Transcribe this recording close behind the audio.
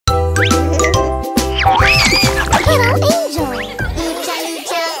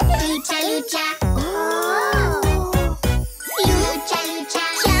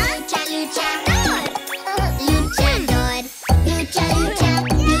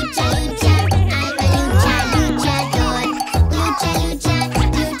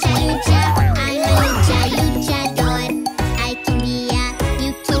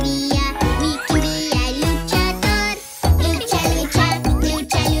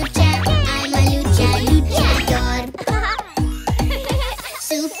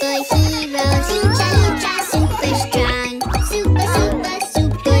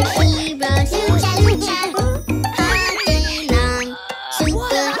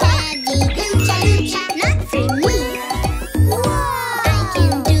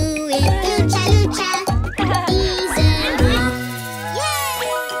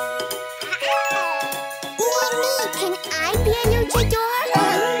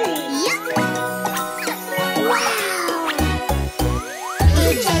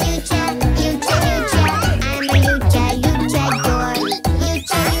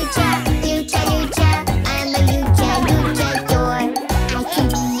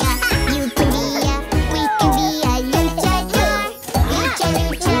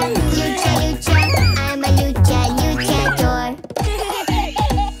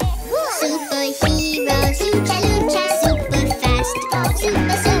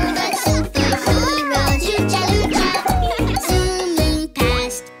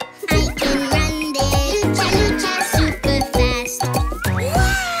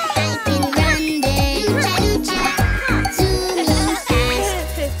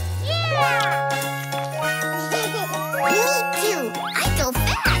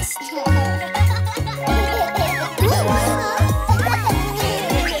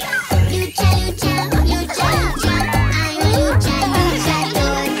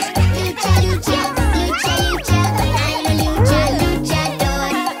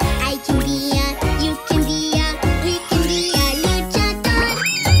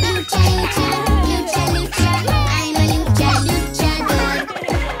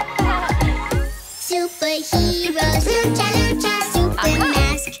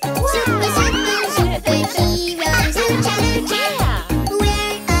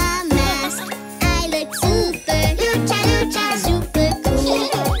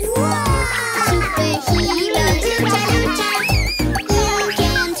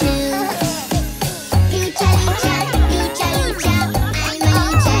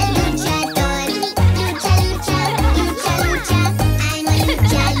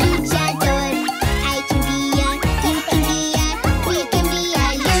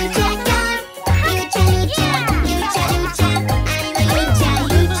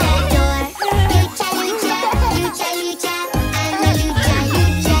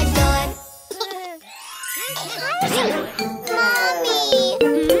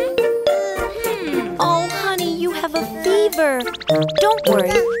fever. Don't worry,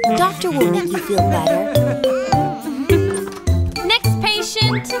 doctor will make you feel better. Next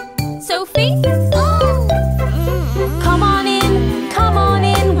patient, Sophie. Come on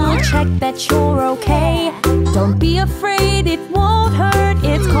in, we'll check that you're okay. Don't be afraid, it won't hurt,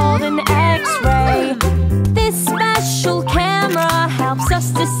 it's called an X-ray. This special camera helps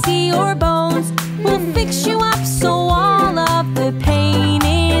us to see your bones. We'll fix you up so all of the pain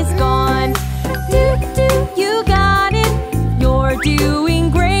is gone. You got it, you're doing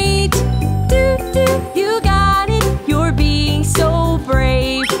great. You got it, you're being so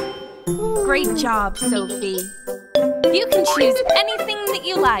brave. Great job, Sophie. You can choose anything that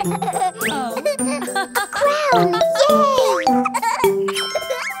you like. Crown, yay!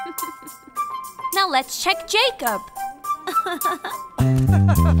 Now let's check Jacob.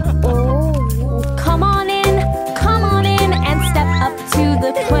 Come on in and step up to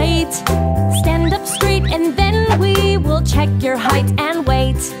the plate. Stand up straight and then we will check your height and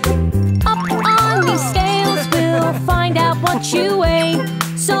weight. Up on these scales we'll find out what you weigh.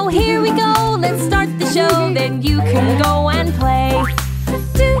 So here we go, let's start the show, then you can go and play.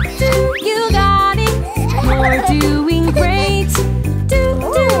 You got it, you're doing great.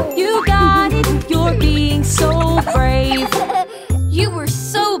 You got it, you're being so brave. You were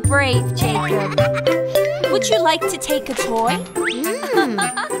so brave, Jacob. Would you like to take a toy?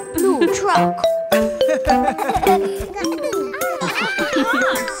 Blue truck.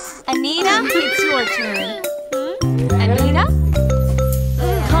 Anita, it's your turn. Anita?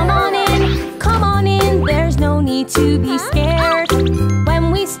 Come on in, there's no need to be scared.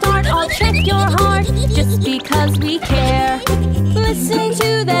 When we start, I'll check your heart, just because we care. Listen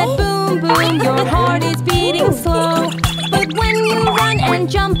to that boom boom, your heart is beating slow. But when you run and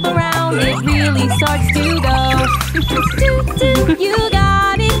jump around, it really starts to go. You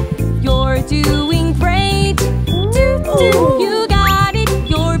got it, you're doing great. You got it,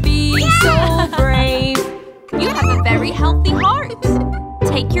 you're being so brave. You have a very healthy heart.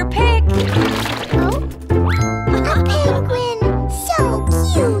 Take your pick. Oh, a penguin! So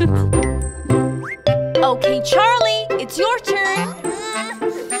cute! Okay, Charlie, it's your turn.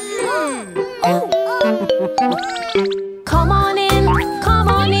 Come on in,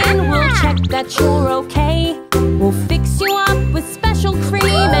 we'll check that you're okay. We'll fix you up with special cream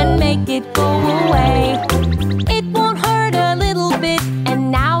and make it go away. It won't hurt a little bit, and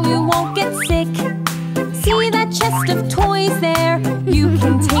now you won't get sick. See that chest of toys there? You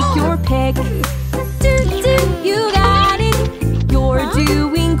can take your pick. You got it, you're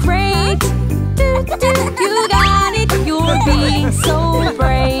doing great. You got it, you're being so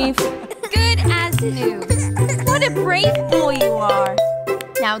brave. Good as new. What a brave boy you are.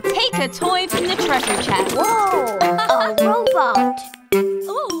 Now take a toy from the treasure chest. Whoa! A robot!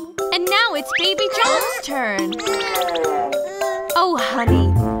 Ooh. And now it's Baby John's turn. Oh,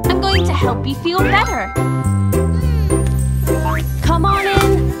 honey, I'm going to help you feel better. Come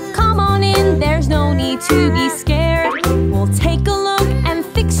on in, there's no need to be scared. We'll take a look and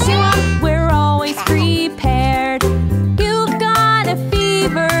fix you up, we're always prepared. You've got a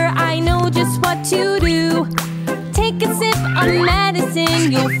fever, I know just what to do. Take a sip of medicine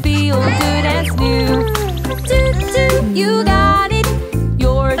then you'll feel good as new. Toot toot, you got it,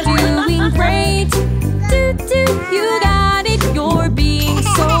 you're doing great. Toot toot, you got it, you're being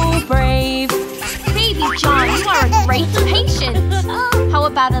so brave. Baby John, you are a great patient. How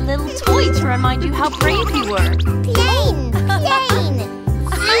about a little toy to remind you how brave you were? Plane! Plane!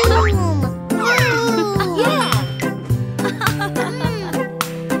 Zoom! Yeah.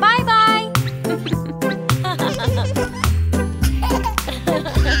 Bye-bye.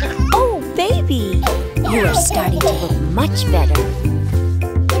 Oh, baby! You are starting to look much better.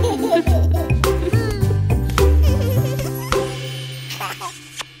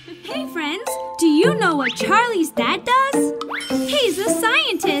 Hey friends, do you know what Charlie's dad does? He's a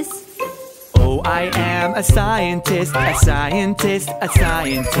scientist. Oh, I am a scientist, a scientist, a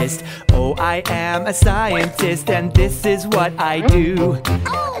scientist. Oh, I am a scientist, and this is what I do.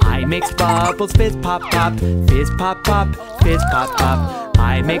 I mix bubbles, fizz pop pop, fizz pop pop, fizz pop pop.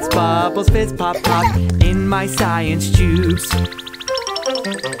 I mix bubbles, fizz pop pop in my science tubes.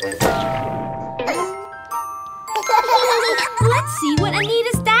 Let's see what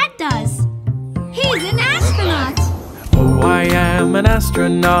Anita's dad does. He's an astronaut. Oh, I am an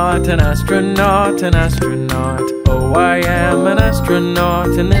astronaut, an astronaut, an astronaut. Oh, I am an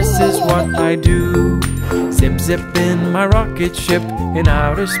astronaut, and this is what I do. Zip, zip in my rocket ship, in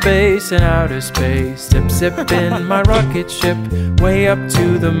outer space, in outer space. Zip, zip in my rocket ship, way up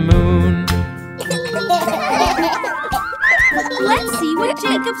to the moon. Let's see what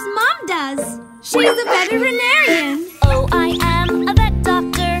Jacob's mom does. She's a veterinarian. Oh, I am a vet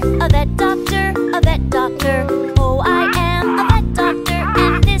doctor, a vet doctor, a vet doctor. Oh, I am a vet doctor,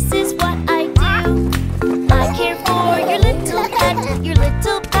 and this is what I do. I care for your little pet, your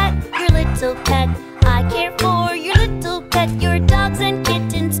little pet, your little pet. I care for your little pet, your dogs and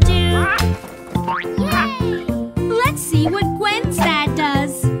kittens too. Yay! Let's see what Gwen's dad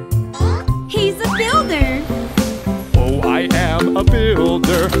does. He's a builder. Oh, I am a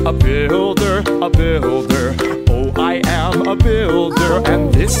builder, a builder, a builder. Oh, I am a builder,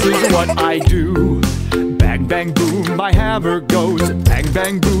 and this is what I do. Bang, bang, boom, my hammer goes. Bang,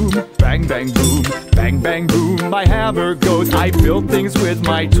 bang, boom, bang, bang, boom. Bang, bang, boom, my hammer goes. I build things with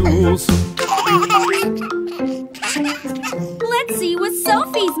my tools. Let's see what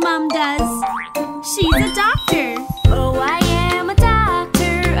Sophie's mom does. She's a doctor. Oh, I am a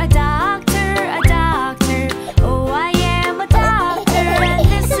doctor, a doctor, a doctor. Oh, I am a doctor, and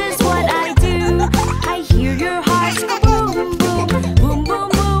this is what I do. I hear your hearts go boom, boom, boom, boom,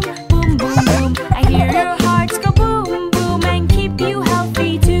 boom, boom, boom, boom. I hear your hearts go boom, boom, and keep you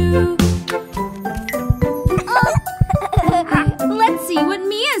healthy too. Let's see what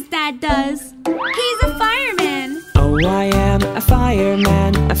Mia's dad does. He's a fireman. Oh, I am a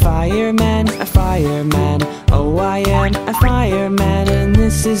fireman, a fireman, a fireman. Oh, I am a fireman, and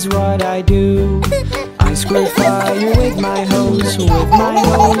this is what I do. I squirt fire with my hose, with my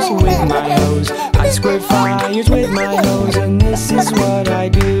hose, with my hose. I squirt fires with my hose, and this is what I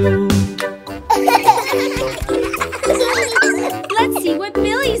do. Let's see what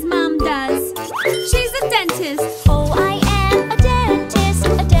Billy's mom does. She's a dentist. Oh, I am a dentist,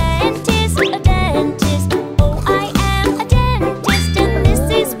 a dentist, a dentist. Oh, I am a dentist, and this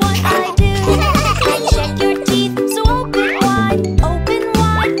is what I do. I check your teeth, so open wide, open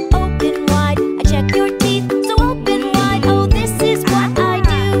wide, open wide. I check your teeth, so open wide. Oh, this is what I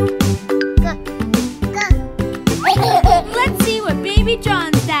do. Let's see what Baby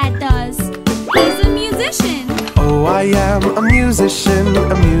John's dad does. He's a musician. Oh, I am a musician,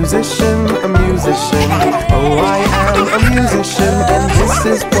 a musician, a musician. Oh, I am a musician, and this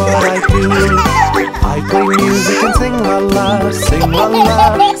is what I do. I play music and sing la la, sing la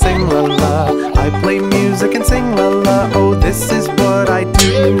la, sing la la. I play music and sing la la, oh, this is what I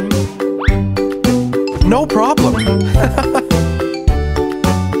do. No problem.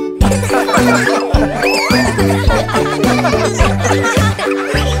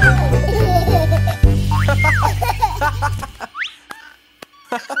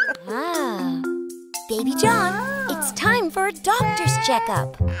 Ah, Baby John, it's time for a doctor's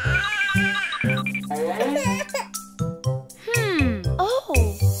checkup. Oh,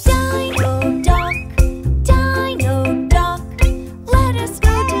 Dino Doc, Dino Doc. Let us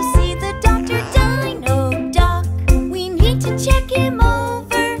go to see the doctor, Dino Doc. We need to check him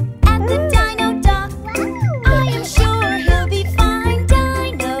over at the Dino Doc. I am sure he'll be fine,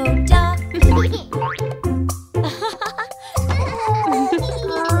 Dino Doc.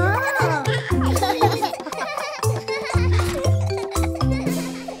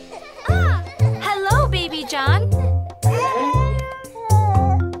 Hello, Baby John.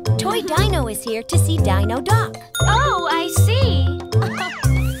 Toy Dino is here to see Dino Doc. Oh, I see.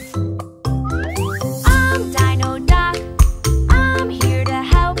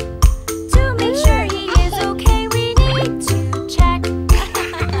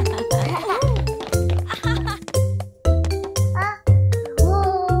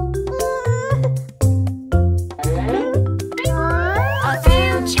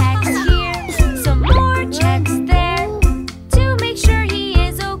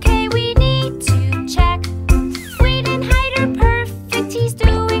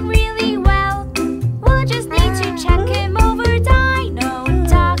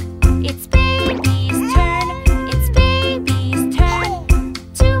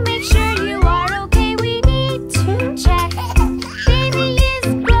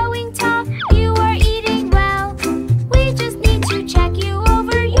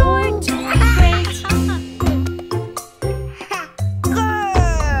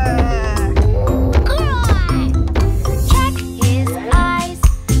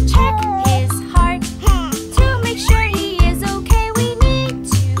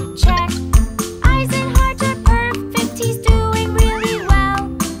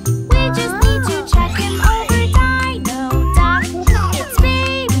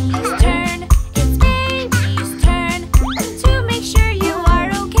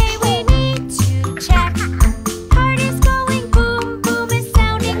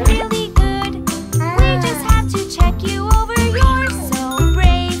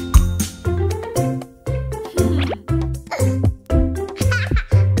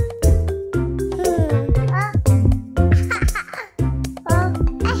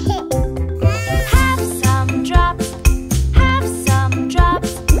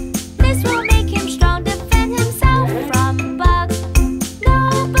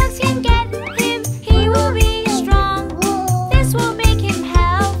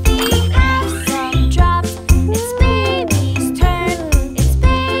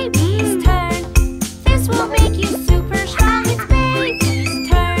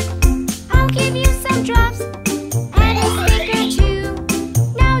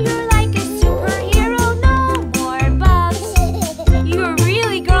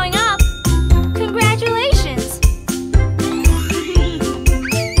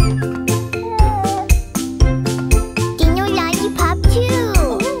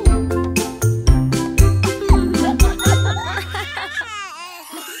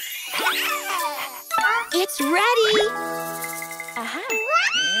 It's ready! Aha!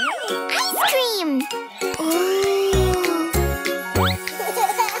 Ice cream! Ooh.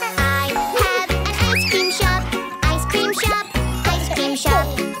 I have an ice cream shop, ice cream shop, ice cream shop.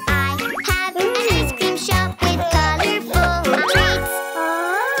 I have an ice cream shop with colorful treats.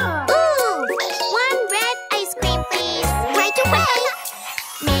 Ooh! One red ice cream, please. Right away!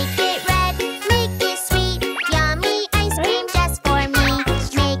 Make it red, make it sweet. Yummy ice cream just for me.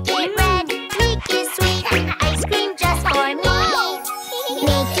 Make it red, make it sweet. Ice cream just for me.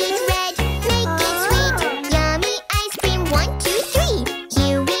 Make it red, make it sweet. Yummy ice cream, 1, 2, 3.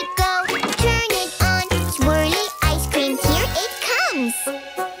 Here we go, turn it on. Swirly ice cream, here it comes.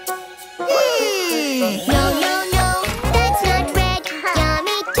 No, no, no, that's not red.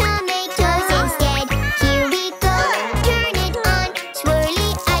 Yummy tomatoes instead. Here we go, turn it on. Swirly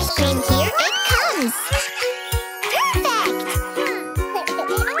ice cream, here it comes. Perfect!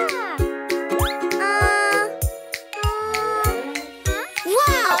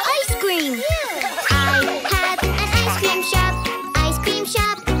 Wow, ice cream! I have an ice cream shop, ice cream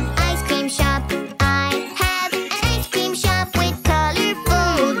shop, ice cream shop. I have an ice cream shop with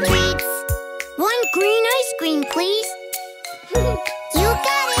colorful treats. 1 green ice cream, please. You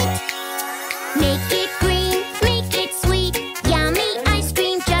got it! Make it green, make it sweet. Yummy ice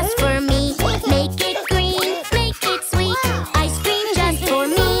cream just for me. Make it green, make it sweet. Ice cream just for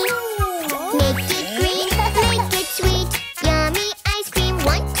me. Make it green, make it sweet. Yummy ice cream,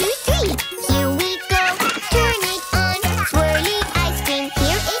 1, 2, 3. Here we go, turn it on. Swirly ice cream,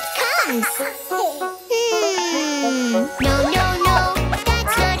 here it comes. No, no, no,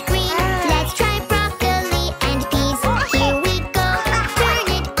 that's not green. Let's try broccoli and peas. Here we go, turn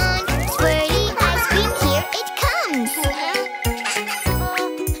it on. Swirly ice cream, here it comes.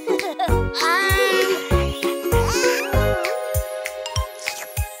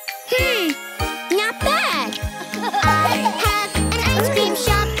 Not bad. I have an ice cream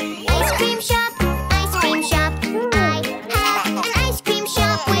shop, ice cream shop, ice cream shop. I have an ice cream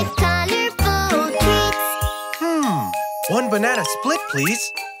shop with colorful treats. 1 banana split,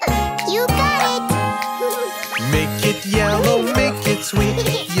 please. You got it. Make it yellow, make it sweet.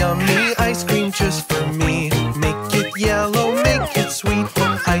 Yummy ice cream just for me. Make it yellow, make it sweet.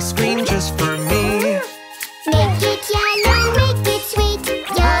 Ice cream just for me. Make it yellow, make it sweet.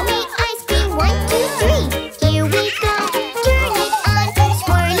 Yummy ice cream, 1, 2, 3. Here we go, turn it on.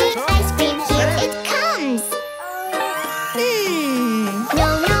 Swirly ice cream, here it comes. No,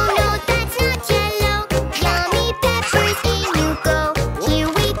 no, no, that's not yellow. Yummy peppers, in you go. Here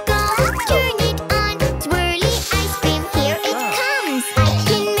we go, turn it on. Swirly ice cream, here it comes. I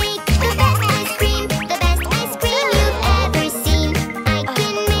can make the best ice cream, the best ice cream you've ever seen. I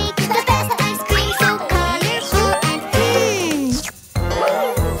can make the best ice cream so colorful and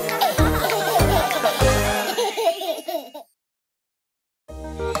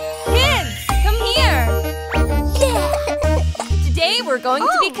Kids, come here! Today we're going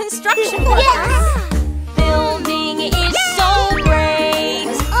to be construction workers. Building is so great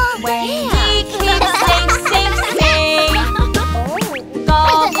when we keep safe, safe, safe.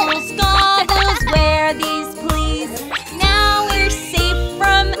 Gobbles, gobbles, wear these please. Now we're safe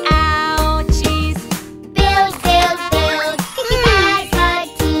from ouchies. build, build, build as a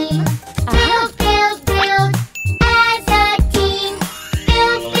team. Build, build, build as a team.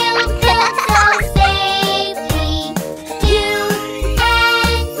 Build, build, build so safely. You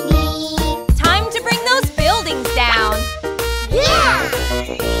and me. Time to bring those buildings down. Yeah!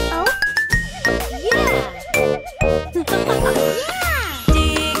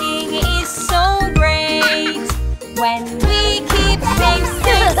 Digging is so great when we keep safe,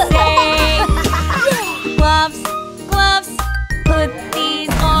 safe, safe. Gloves, gloves, put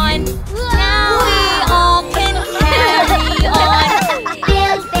these on. Now we all can carry on.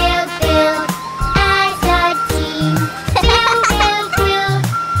 Build, build, build as a team. Build, build, build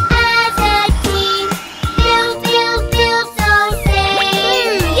as a team. Build, build, build so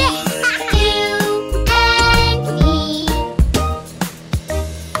safely. You and me.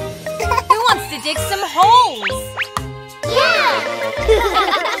 Who wants to dig some holes? Yeah!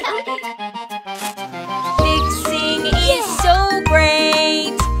 Fixing is so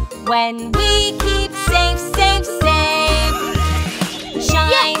great when we keep safe, safe, safe.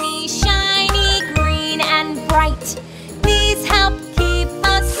 Shiny, shiny, green and bright. These help keep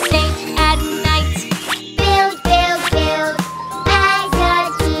us safe at night. Build, build, build as a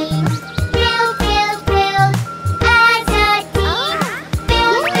team. Build, build, build as a team.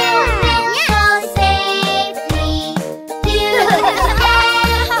 Build, build, build so safely. You and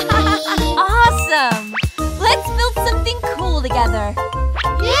me. Awesome! Let's build something cool together.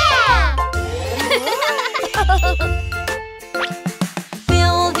 Yeah!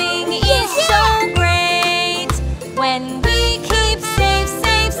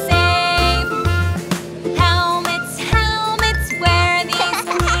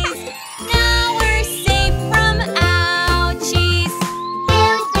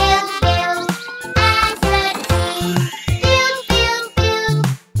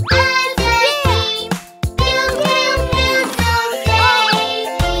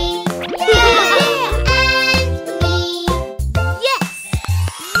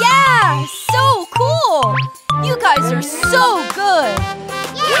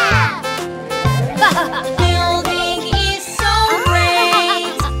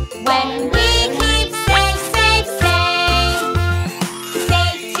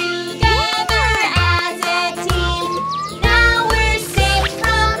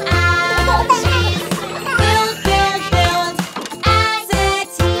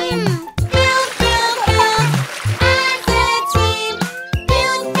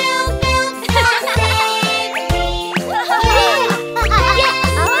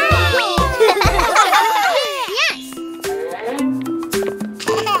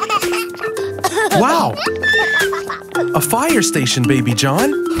 Wow! A fire station, Baby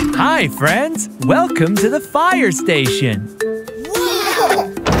John. Hi, friends. Welcome to the fire station.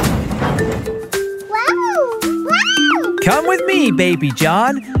 Come with me, Baby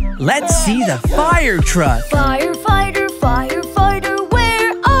John. Let's see the fire truck. Firefighter, firefighter,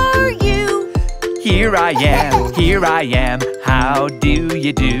 where are you? Here I am, how do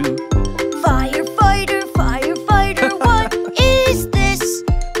you do? Firefighter, firefighter, what is this?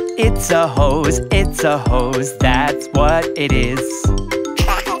 It's a hose, that's what it is.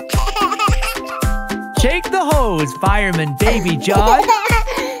 Take the hose, Fireman Baby John.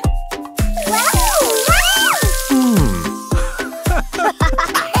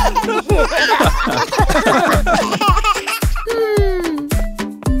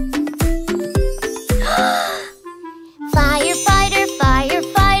 Firefighter,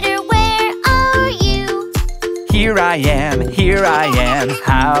 firefighter, where are you? Here I am,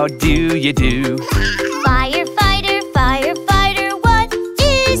 how do you do? Firefighter, firefighter, what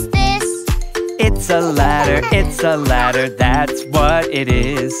is this? It's a ladder, that's what it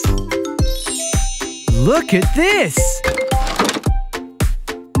is. Look at this!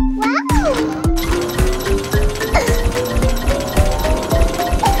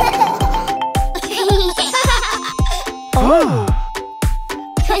 Oh!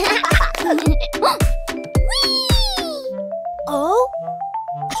 Oh?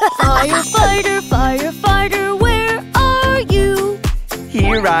 Firefighter, firefighter, where are you?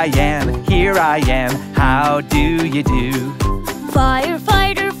 Here I am, how do you do?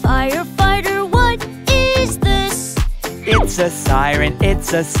 Firefighter, firefighter, what is this? It's a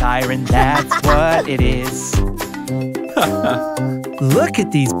siren, that's what it is. Look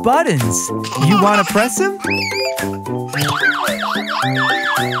at these buttons. You want to press them?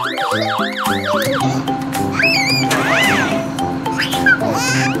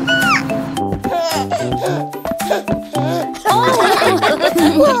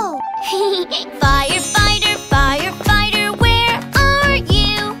 Whoa! Firefighter, firefighter, where are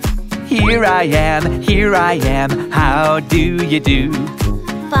you? Here I am, how do you do?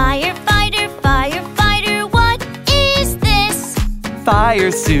 Firefighter, firefighter, what is this?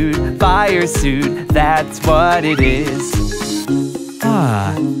 Fire suit, that's what it is.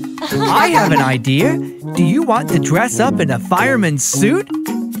 I have an idea. Do you want to dress up in a fireman's suit?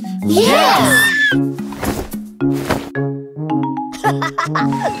 Yes!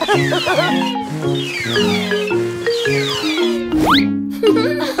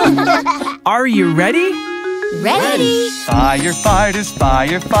 Are you ready? Ready? Firefighters,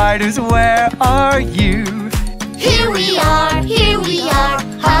 where are you? Here we are,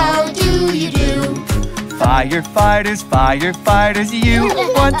 how do you do? Firefighters, you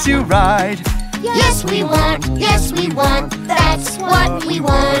want to ride? Yes we want, that's what we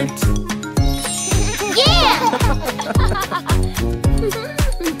want. Yeah!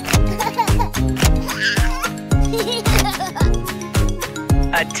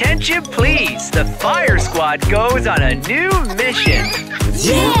 Attention please, the fire squad goes on a new mission.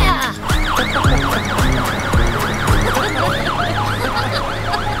 Yeah!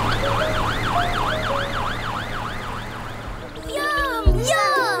 Yum!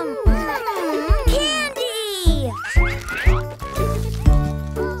 Yum! Candy!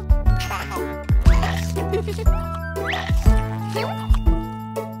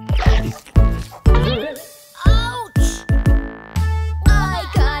 Ouch! I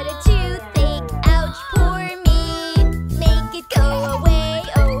got a toothache, ouch, poor me. Make it go away,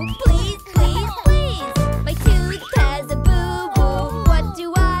 oh please, please, please. My tooth has a boo-boo, what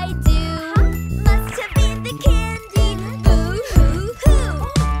do I do? Must have been the candy, boo-hoo-hoo.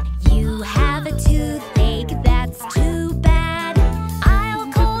 You have a toothache, that's too bad. I'll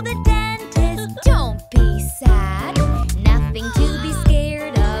call the dentist, don't be sad. Nothing to be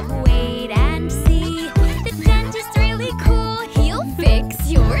scared of, wait and see. The dentist's really cool, he'll fix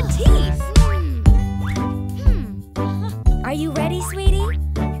your teeth. Are you ready, sweetie?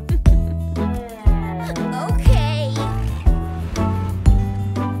 Okay.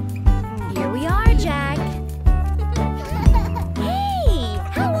 Here we are, Jack. Hey,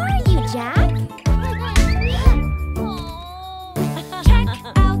 how are you, Jack? Check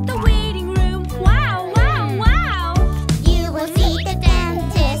out the waiting room. Wow, wow, wow. You will see the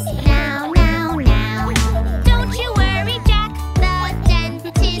dentist now, now, now. Don't you worry, Jack, the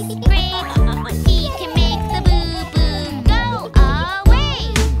dentist's great. He can make the boo-boo go away.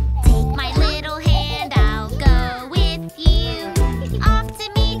 Take my little hand, I'll go with you. Off to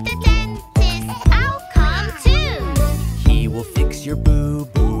meet the dentist, I'll come too. He will fix your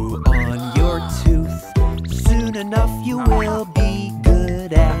boo-boo on your tooth. Soon enough you will be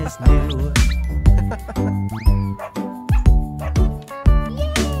good as new.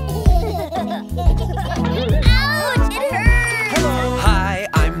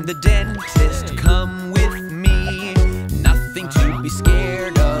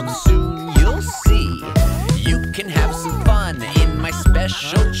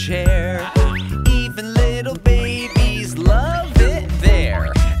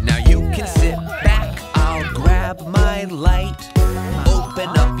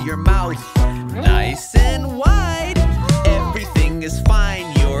 your mouth nice and wide. Everything is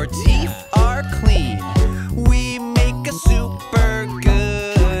fine, your teeth are clean. We make a super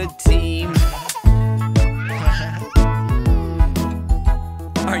good team.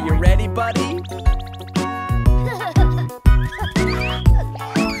 Are you ready, buddy?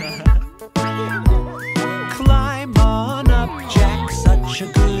 Climb on up, Jack, such a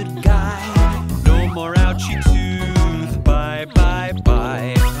good guy. No more ouchie tooth, bye, bye,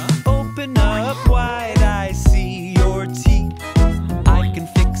 bye. Open up wide, I see your teeth. I can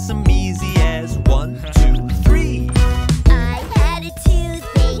fix them easy as 1, 2, 3. I had a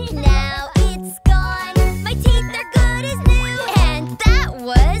toothache, now it's gone. My teeth are good as new, and that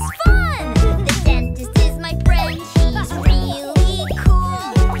was fun. The dentist is my friend, he's really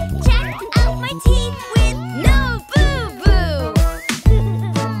cool. Check out my teeth with no boo-boo.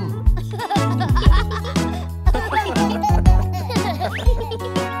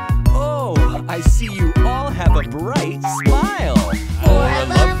 Oh, I see you all have a bright smile. For a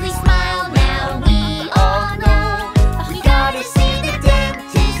lovely smile, now we all know we gotta see the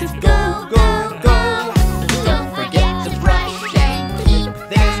dentist. Go, go, go. Don't forget to brush and keep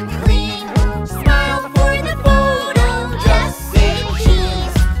them clean. Smile for the photo, just say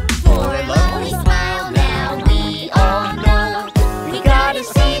cheese. For a lovely smile, now we all know we gotta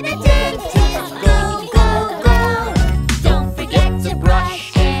see the dentist. Go, go, go. Don't forget to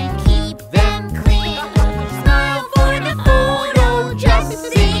brush and keep them clean. Smile for the photo, just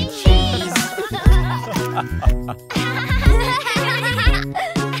say cheese.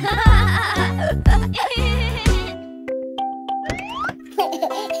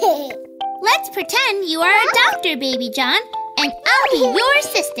 Let's pretend you are a doctor, Baby John, and I'll be your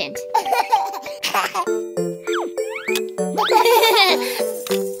assistant.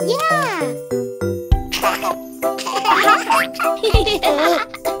 Yeah.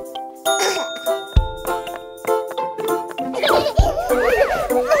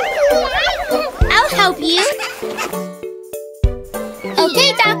 I'll help you.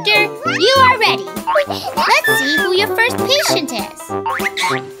 Okay, doctor, you are ready. Let's see who your first patient is.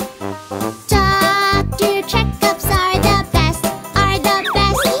 Doctor, checkups are the best, are the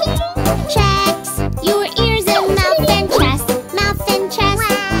best. Checks your ears and mouth and chest, mouth and chest.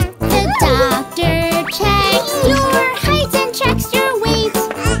 The doctor checks your height and checks your weight,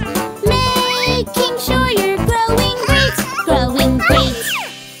 making sure you're growing great, growing great.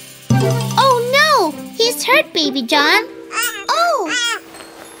 Oh no, he's hurt, Baby John. Oh!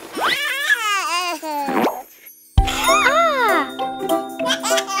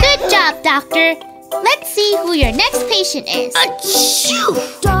 Good job, doctor. Let's see who your next patient is.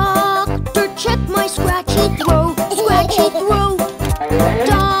 Achoo! Doctor, check my scratchy throat, scratchy throat.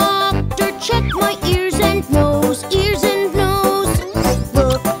 Doctor, check my ears and nose, ears and nose.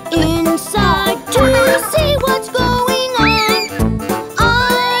 Look inside to see what's going on.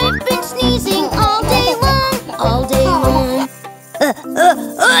 I've been sneezing all day long, all day long.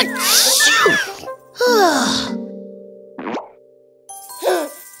 Achoo!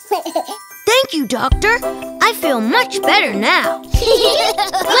 Thank you, Doctor. I feel much better now.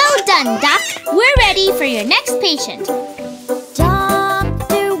 Well done, Doc. We're ready for your next patient.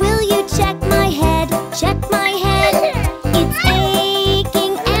 Doctor, will you check my head? Check my head. It's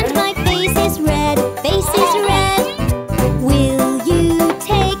aching and my face is red. Face is red. Will you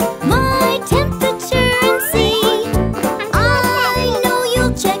take my temperature and see? I know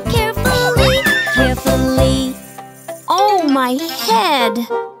you'll check carefully, carefully. Oh, my head.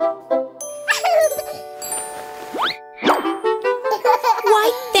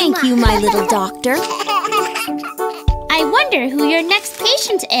 Why, thank you, my little doctor. I wonder who your next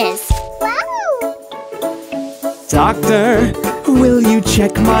patient is. Doctor, will you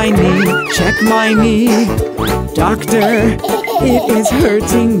check my knee? Check my knee. Doctor, it is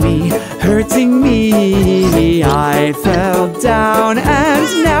hurting me, hurting me. I fell down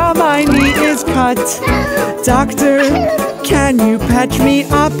and now my knee is cut. Doctor, can you patch me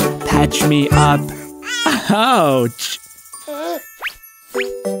up? Patch me up. Ouch.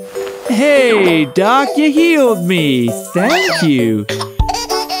 Hey, Doc, you healed me. Thank you.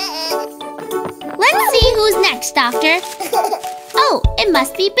 Let's see who's next, Doctor. Oh, it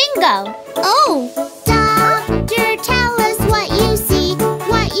must be Bingo. Oh, Doctor, tell us what you see,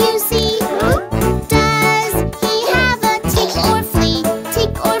 what you see. Does he have a tick or flea,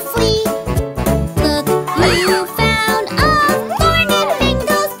 tick or flea? Look, you found a thorn in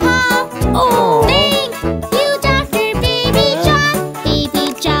Bingo's paw. Oh, thank you, Doctor, Baby John, Baby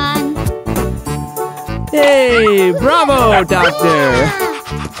John. Hey, bravo, Doctor.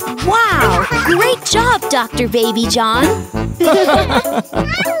 Wow! Great job, Dr. Baby John.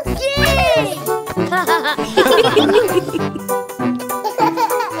 Dr.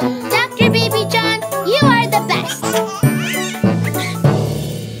 Baby John, you are the best.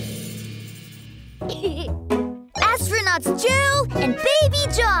 Astronauts Jill and Baby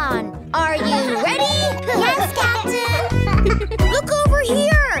John, are you ready? Yes, Captain. Look over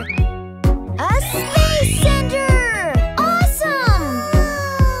here! A space center! Awesome!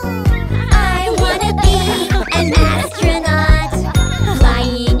 I wanna be an astronaut,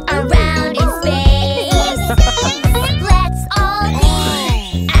 flying around in space. Let's all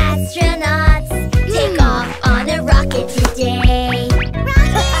be astronauts, take off on a rocket today.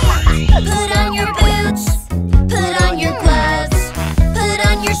 Put on your boots, put on your gloves, put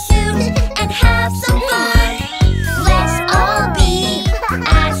on your suit and have some fun. Let's all be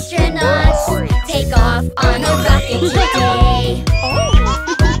astronauts, take off on a rocket today.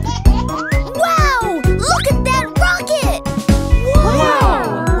 Wow! Look at that rocket!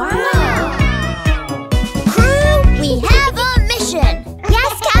 Crew, we have a mission.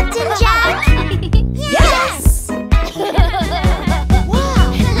 Yes, Captain Jack. Yes.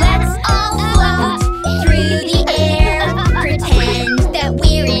 Let's all float through the air, pretend that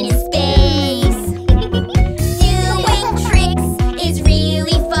we're in space. Doing tricks is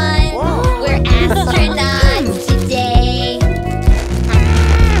really fun. We're astronauts today.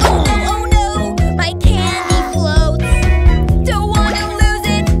 Oh no, my candy floats. Don't wanna lose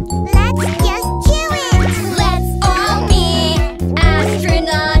it. Let's just chew it. Let's all be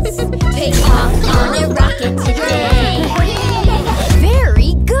astronauts. Take off on a rocket today.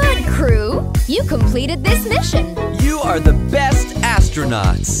 Very good, crew. You completed this mission. You are the best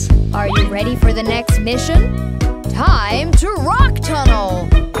astronauts. Are you ready for the next mission? Time to rock tunnel.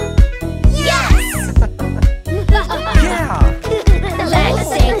 Yes! Yeah.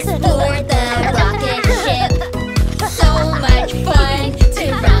 Let's explore the rocket ship. So much fun to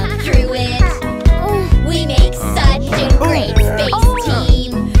run through it. We make such a great space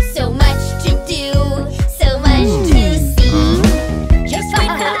team. So much to do, so much to see. Just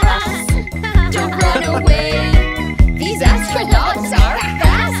wait for us, don't run away. These astronauts are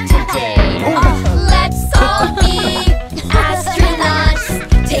fast today. Let's all be astronauts,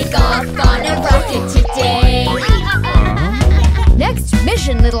 take off on a rocket today. Next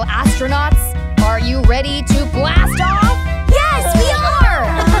mission, little astronauts. Are you ready to blast off? Yes, we are!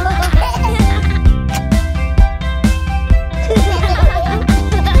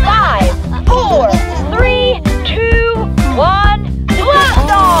 5, 4, 3, 2, 1, blast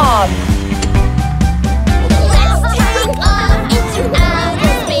off! Let's take off into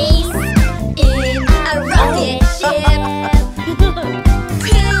outer space in a rocket ship. To the moon,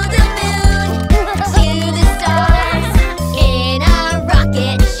 to the stars in a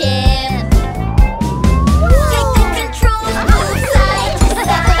rocket ship. Take the controls, move side to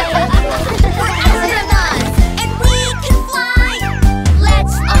side. We're astronauts and we can fly.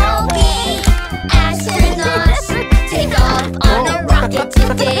 Let's all be astronauts. Take off on a rocket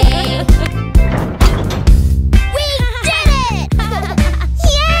today. We did it!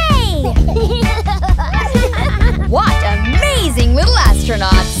 Yay! What amazing little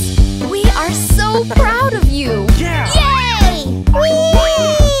astronauts! We are so proud of you! Yeah. Yay!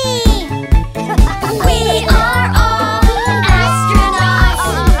 We are all astronauts.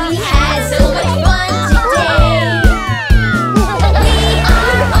 We had so much fun today. We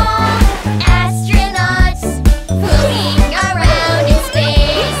are all astronauts, floating around in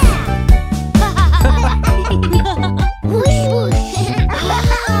space.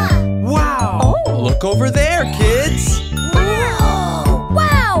 Wow. Look over there, kids.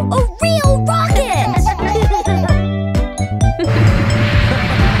 Wow, a real rocket!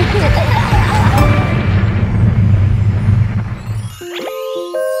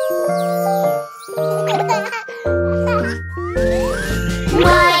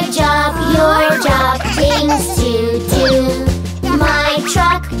 My job, your job, things to do. My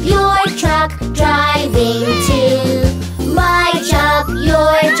truck, your truck, driving too. My job,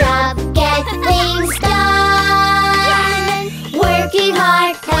 your job, get things done. Working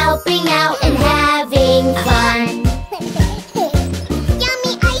hard, helping out, and having fun.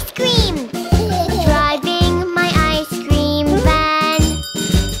 Yummy ice cream! Driving my ice cream van.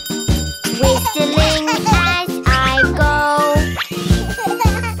 Whistling as I go.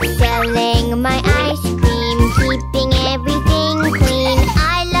 Selling my ice cream, keeping everything clean. I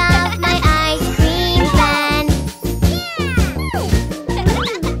love my ice cream van.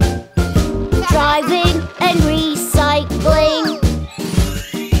 Driving and recycling,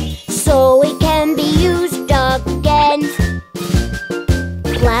 so it can be used again.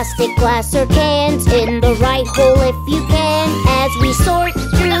 Plastic, glass, or cans in the right hole if you can, as we sort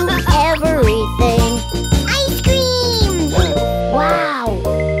through everything. Ice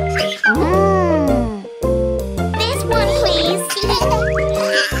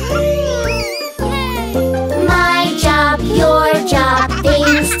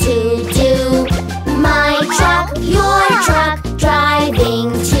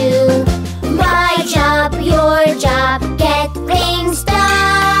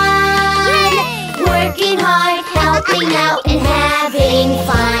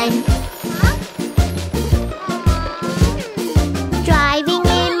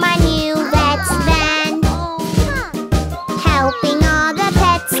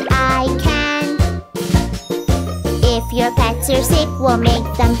We'll make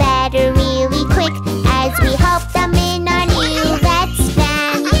them better really quick as we help them in our new Let's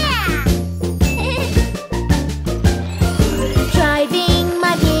Van. Driving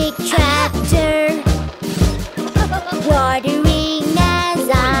my big tractor, watering as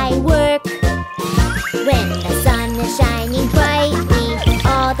I work. When the sun is shining brightly,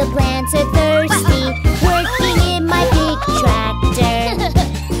 all the plants are thirsty, working in my big tractor.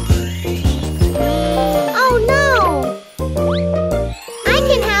 Oh no! I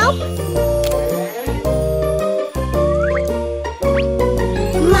can help!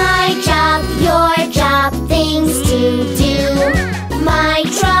 My job, your job, things to do. My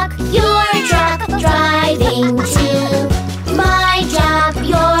truck, your truck, driving too. My job,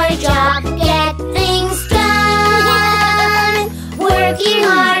 your job, get things done. Working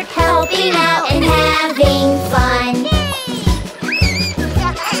hard, helping out, and having fun.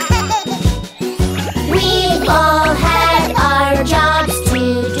 We've all had our jobs to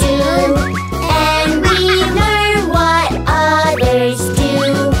do, and we learn what others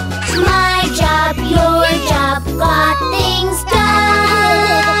do. My job, your job, got things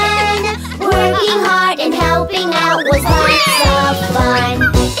done. Working hard and helping out was lots of fun.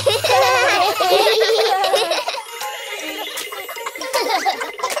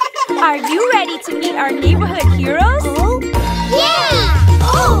 Are you ready to meet our neighborhood heroes? Yeah!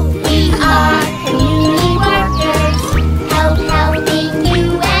 We are community workers, helping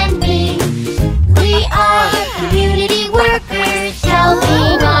you and me. We are community workers,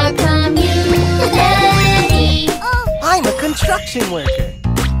 helping our community. I'm a construction worker.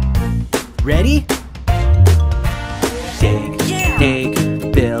 Ready? Dig, dig,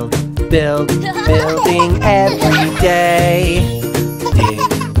 build, building every day. Dig,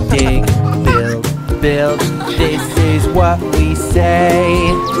 dig, build, this is what we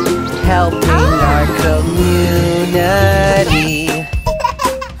say. Helping our community.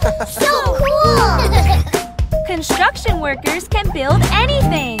 So cool! Construction workers can build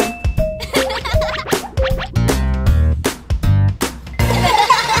anything.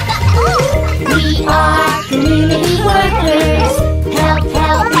 We are community workers,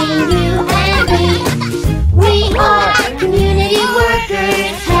 helping you and me. We are community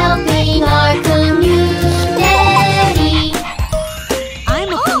workers, helping our community. I'm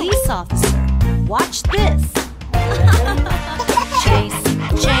a police officer. Watch this. Chase,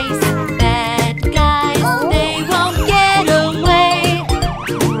 chase, bad guys, they won't get away.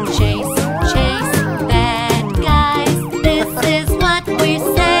 Chase, chase, bad guys, this is what we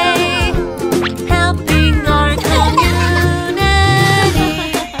say. Helping our community.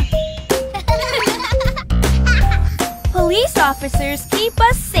 Police officers keep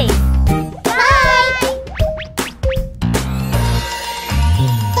us safe. Bye!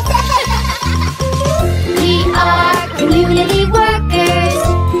 We are community workers,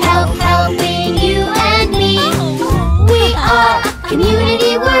 helping you and me. We are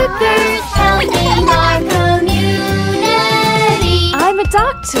community workers, helping our community. I'm a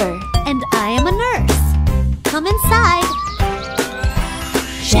doctor. And I am a nurse. Come inside.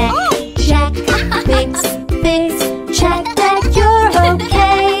 Check, check, fix, check that you're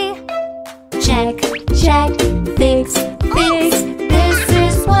okay. Check, check, fix, this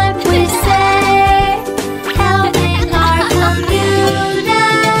is what we say. Helping our community.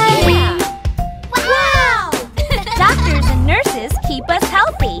 Wow! Doctors and nurses keep us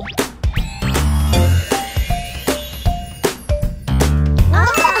healthy.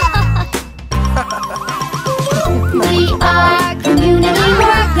 We are community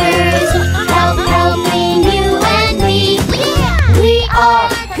workers, helping you and me. We are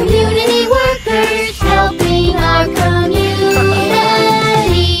community workers, helping our community.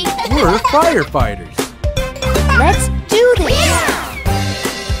 We're firefighters. Let's do this.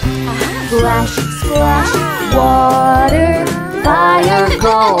 Splash, splash, water, fire,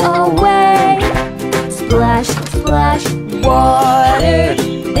 go away. Splash, splash, water,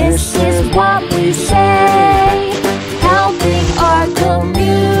 this is what we say. Helping our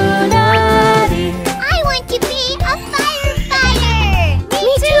community. I want to be a firefighter. Me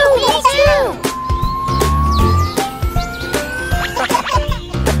too.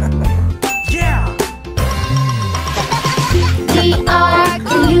 Yeah! We are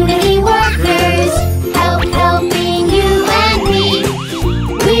community workers, helping you and me.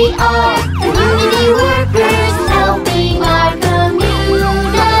 We are community workers, helping our community.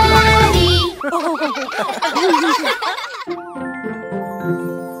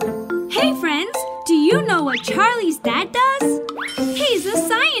 Hey friends, do you know what Charlie's dad does? He's a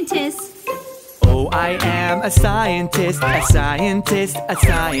scientist. Oh, I am a scientist, a scientist, a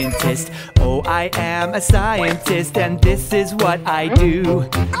scientist. Oh, I am a scientist, and this is what I do.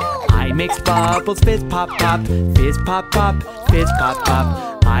 I mix bubbles, fizz pop pop, fizz pop pop, fizz pop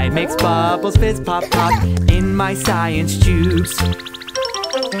pop. I mix bubbles, fizz pop pop in my science tubes.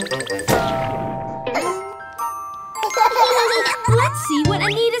 Let's see what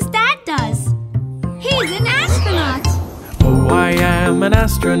Anita's dad does. He's an astronaut. Oh, I am an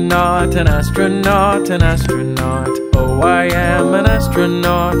astronaut, an astronaut, an astronaut. Oh, I am an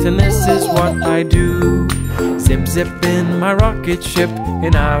astronaut, and this is what I do. Zip, zip in my rocket ship,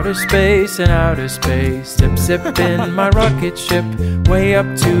 in outer space, in outer space. Zip, zip in my rocket ship, way up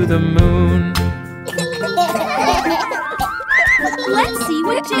to the moon. Let's see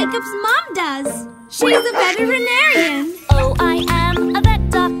what Jacob's mom does. She's a veterinarian. Oh, I am a vet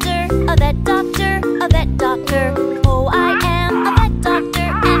doctor, a vet doctor, a vet doctor. Oh, I am a vet doctor,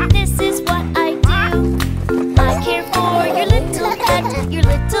 and this is what I do. I care for your little pet, your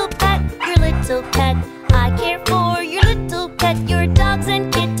little pet, your little pet. I care for your little pet, your dogs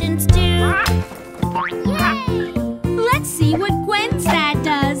and kittens too. Yay! Let's see what Gwen's dad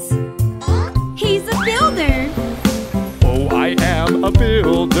does. He's a builder. Oh, I am a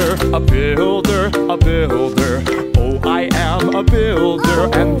builder, a builder, a builder. Oh, I am a builder,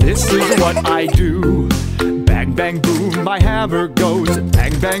 and this is what I do. Bang, bang, boom, my hammer goes.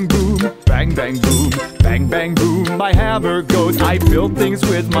 Bang, bang, boom, bang, bang, boom. Bang, bang, boom, my hammer goes. I build things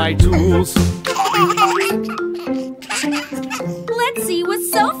with my tools. Let's see what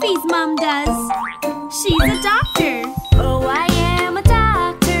Sophie's mom does. She's a doctor. Oh, I am a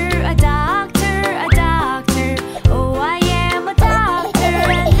doctor, a doctor, a doctor. Oh, I am a doctor,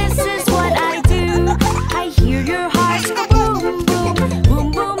 and this is what I do. I hear your hearts go boom, boom,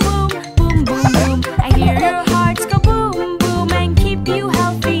 boom, boom, boom, boom, boom, boom. I hear your hearts go boom, boom, and keep you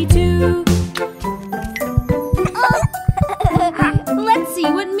healthy too. Let's see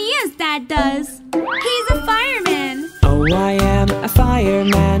what Mia's dad does. He's a fireman. Oh, I am a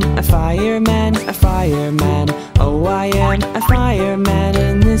fireman, a fireman, a fireman. Oh, I am a fireman,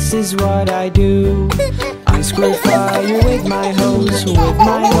 and this is what I do. I squirt fire with my hose, with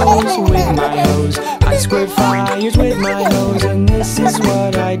my hose, with my hose. I squirt fires with my hose, and this is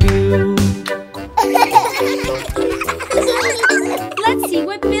what I do. Let's see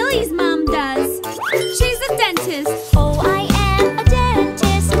what Billy's mom does. She's a dentist. Oh, I am a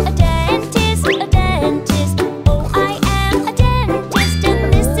dentist, a dentist, a dentist. Oh, I am a dentist,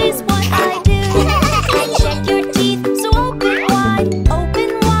 and this is what I do. I check your teeth, so open wide,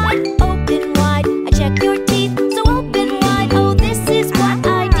 open wide, open wide. I check your teeth, so open wide. Oh, this is what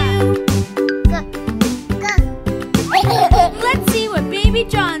I do. Let's see what Baby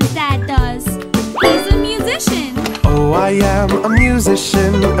John's dad does. He's a musician. Oh, I am a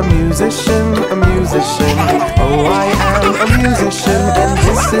musician, a musician, a musician. Oh, I am a musician, and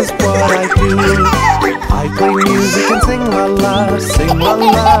this is what I do. I play music and sing la la, sing la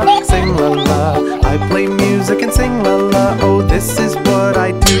la, sing la la. I play music and sing la la, oh, this is what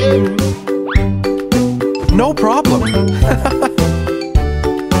I do. No problem.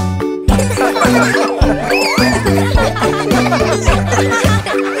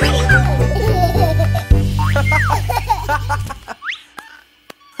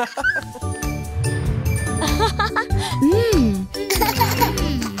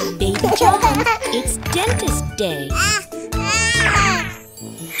 Baby John, it's dentist day.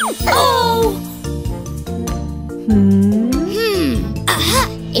 Oh! Aha!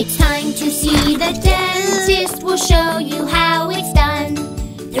 It's time to see the dentist. We'll show you how it's done.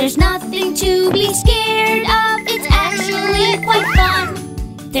 There's nothing to be scared of. It's actually quite fun.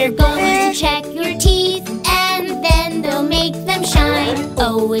 They're going to check your teeth and then they'll make them shine.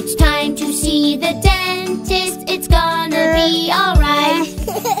 Oh, it's time to see the dentist. It's gonna be alright.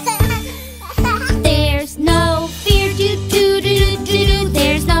 There's no fear, do do do do do.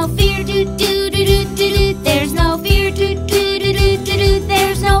 There's no fear, do do do do do. There's no fear, do do do do do.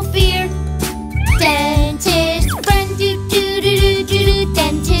 There's no fear. Dentist friend, do do do do do.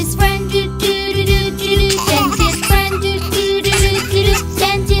 Dentist friend, do do do do do. Dentist friend, do do do do do.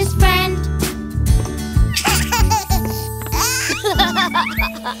 Dentist friend.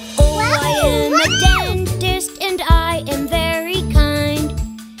 Oh, I am a dentist and I am very kind.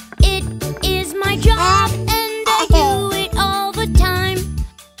 It is my job and I do it all the time.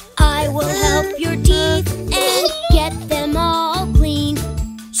 I will help your teeth and get them all clean.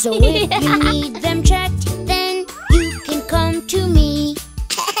 So if you need them checked, then you can come to me.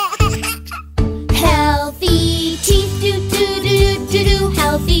 Healthy teeth, do do do do do.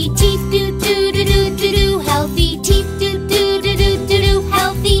 Healthy teeth, do do do do do. Healthy teeth, do do do do do.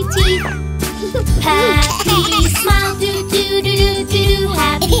 Healthy teeth.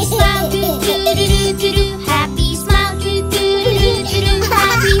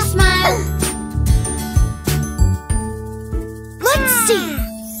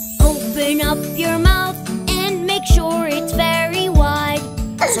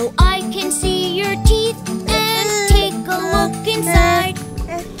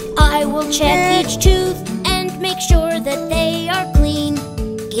 will check each tooth and make sure that they are clean.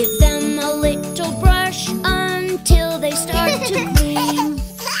 Give them a little brush until they start to clean.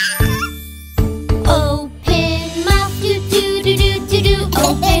 Open mouth, do do do do do do.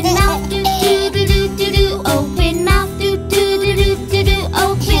 Open mouth, do do do do do do. Open mouth, do do do do do do.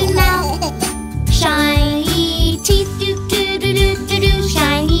 Open mouth. Shiny teeth, do do do do do do.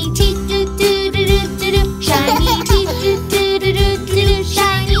 Shiny teeth, do do do do do do. Shiny teeth, do do do do do do.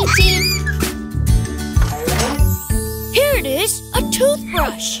 Shiny teeth. Here it is, a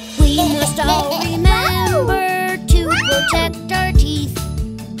toothbrush. We must all remember to protect our teeth.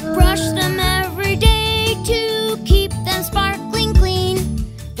 Brush them every day to keep them sparkling clean.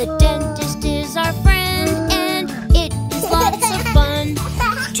 The dentist is our friend and it is lots of fun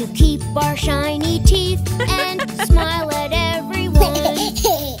to keep our shiny teeth and smile at everyone.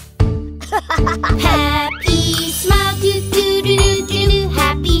 Happy smile, do do do do do do.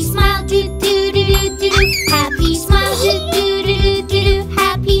 Happy smile, do do do do do do. Happy smile, do do do do do do.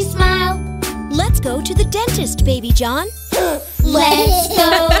 Happy smile. Let's go to the dentist, Baby John. Let's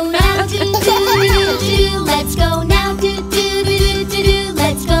go now, do do do do do. Let's go now, do do do do do.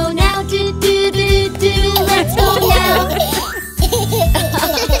 Let's go now, do do do do do. Let's go now.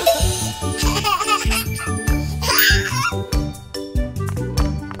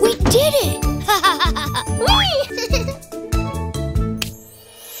 We did it!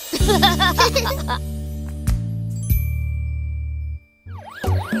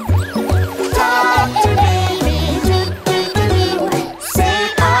 Dr. Baby, say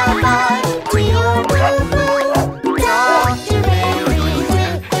bye-bye to your boo-boo. Dr. Baby,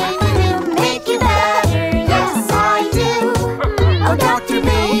 make you better, yes I do. Oh, Dr.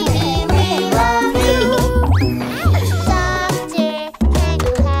 Baby, we love you. Doctor, can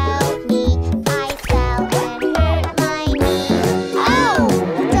you help me? I fell and hurt my knee. Oh,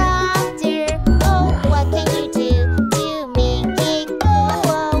 doctor, oh, what can you do to make it go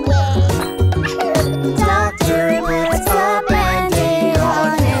away? Doctor puts a band-aid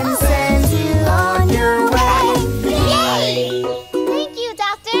on and sends you on your way. Yay! Thank you,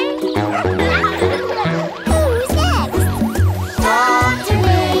 doctor. Who's next? Dr.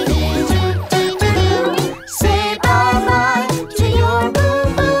 Baby, say bye-bye to your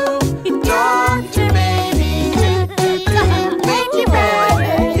boo-boo. Dr. Baby, make you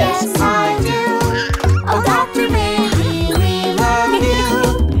better, yes I do. Oh, Dr. Baby, we love you.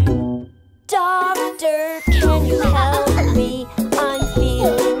 Doctor, can you help me? I'm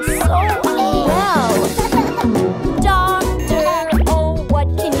feeling so unwell. Doctor, oh, what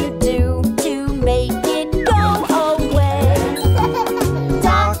can you do to make it go away?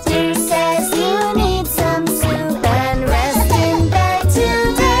 Doctor says you need some soup and rest in bed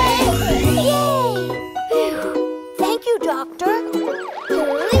today. Yay! Phew. Thank you, doctor.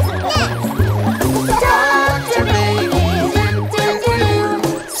 Who's next? Dr. Baby,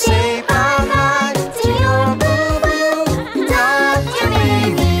 say bye-bye to your boo-boo. Dr.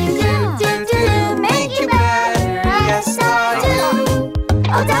 Baby, make you better, yes I do.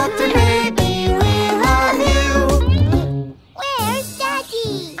 Oh, Dr. Baby, we love you. Where's Daddy?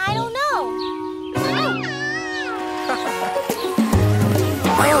 I don't know.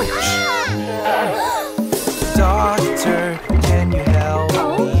 Doctor, can you help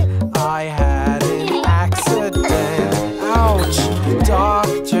me? I had an accident. Ouch!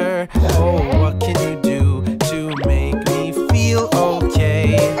 Doctor, oh, what can you do to make me feel okay?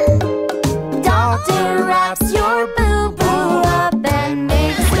 Doctor wraps your boo-boo up and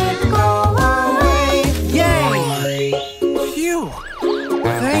makes it go away. Yay! Phew!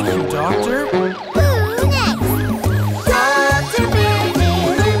 Thank you, doctor. Who's next? Dr. Baby,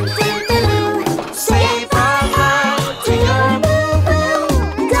 say bye-bye to your boo-boo.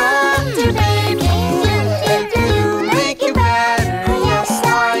 Dr. Baby, make you better, yes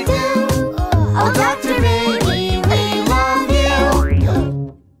I do. Oh, Dr. Baby, we love you.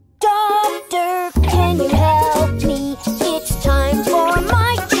 Doctor, can you help me? It's time for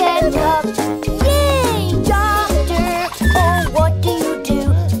my checkup. Yay, doctor! Oh, what do you do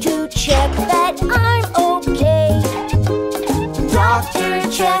to check that I'm okay? Doctor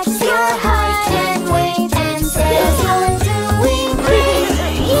checks your height and weight and says you're doing great.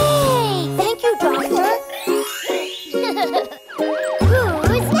 Yay! Thank you, doctor.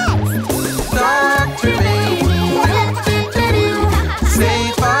 Who's next? Dr. Baby, say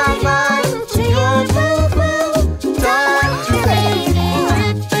bye-bye to your boo-boo. Dr. Baby,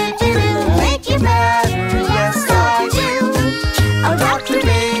 Make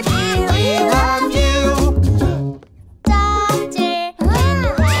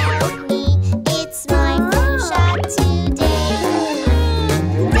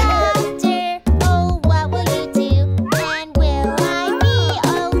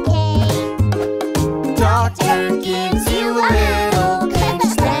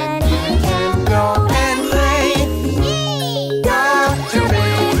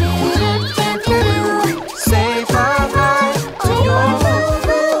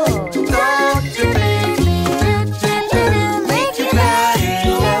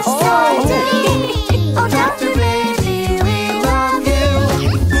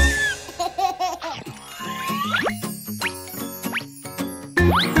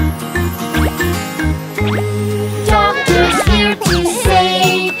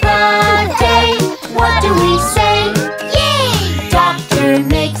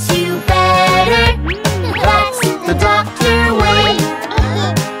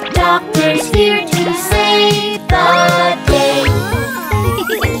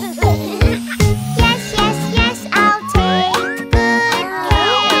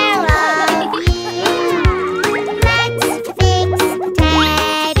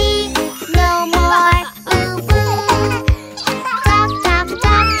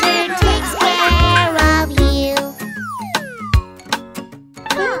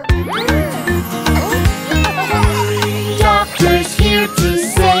Doctor's here to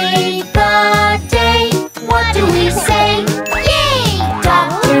save the day. What do we say? Yay!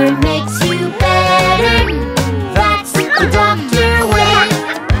 Doctor makes you better. That's the doctor way.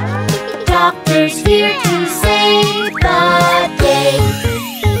 Doctor's here to save the day.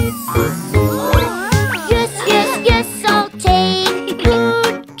 Yes, yes, yes, I'll take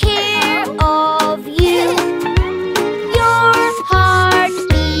good care of you. Your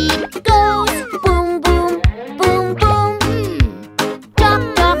heartbeat goes boom, boom, boom, boom.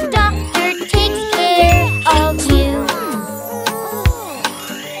 Doctor takes care of you.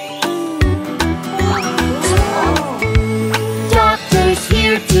 Doctor's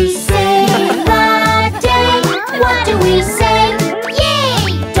here to save the day. What do we say?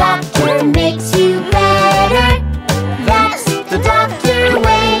 Yay! Doctor makes you better. That's the doctor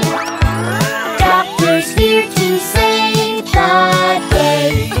way. Doctor's here to save the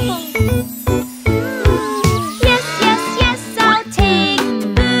day. Yes, yes, yes, I'll take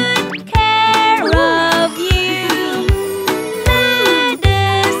good care of you.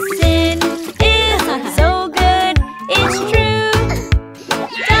 Medicine is so good, it's true.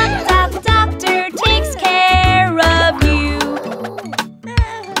 Doctor takes care of you.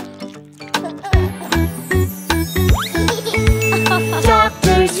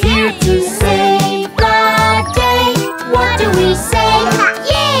 Doctor's here to save the day. What do we say?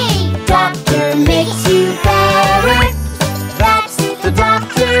 Yay! Doctor makes you better. That's the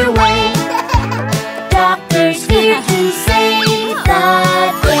doctor way. Doctor's here to save the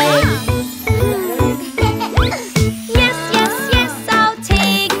day. Yes, yes, yes, I'll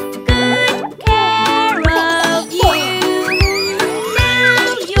take good care of you. Now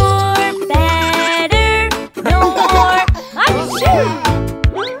you're better, no more. Achoo!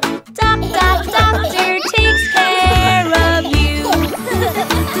 Doctor takes care of you.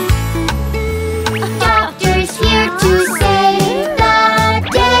 Doctor's here to save the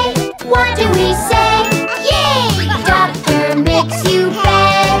day. What do we say? Yay! Doctor makes you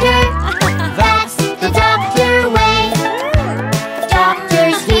better. That's the doctor way.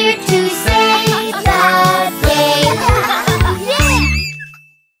 Doctor's here to save the day.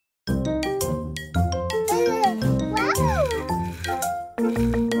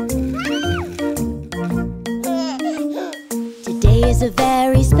 Today is a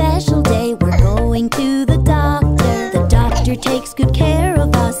very special day. We're going to the doctor. The doctor takes good care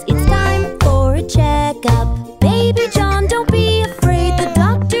of us. It's time for a checkup. Baby John, don't be afraid. The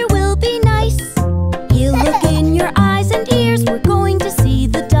doctor will be nice. He'll look in your eyes and ears. We're going to see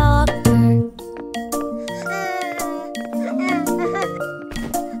the doctor.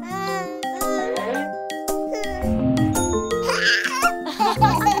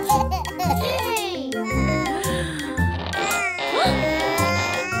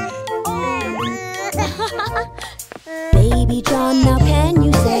 Baby John, now can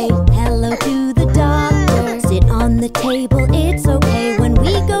you say hello to the doctor? Sit on the table, it's okay when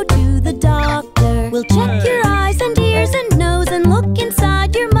we go to the doctor. We'll check your eyes and ears and nose and look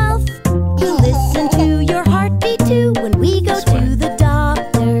inside your mouth. We'll listen to your heartbeat too when we go to the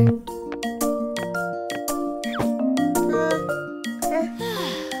doctor.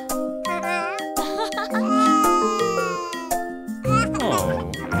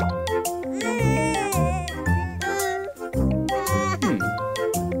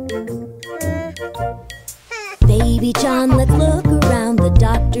 Baby John, let's look around. The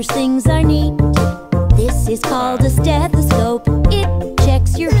doctor's things are neat. This is called a stethoscope. It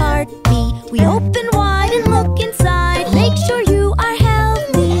checks your heartbeat. We open wide and look inside. Make sure you are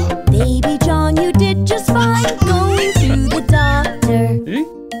healthy. Baby John, you did just fine going to the doctor.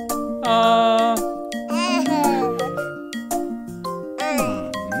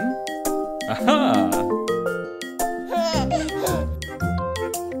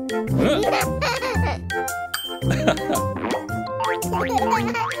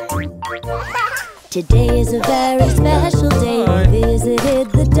 Today is a very special day. We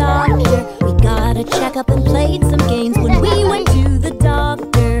visited the doctor. We got a checkup and played some games when we went to the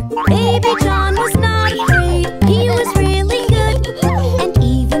doctor. Baby John was not afraid. He was really good and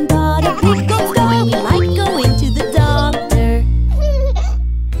even got a big gold toy. We like going to the doctor.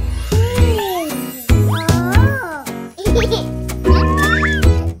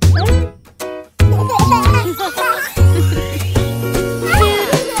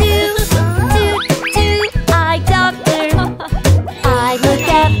 I look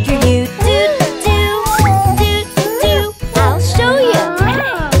after you.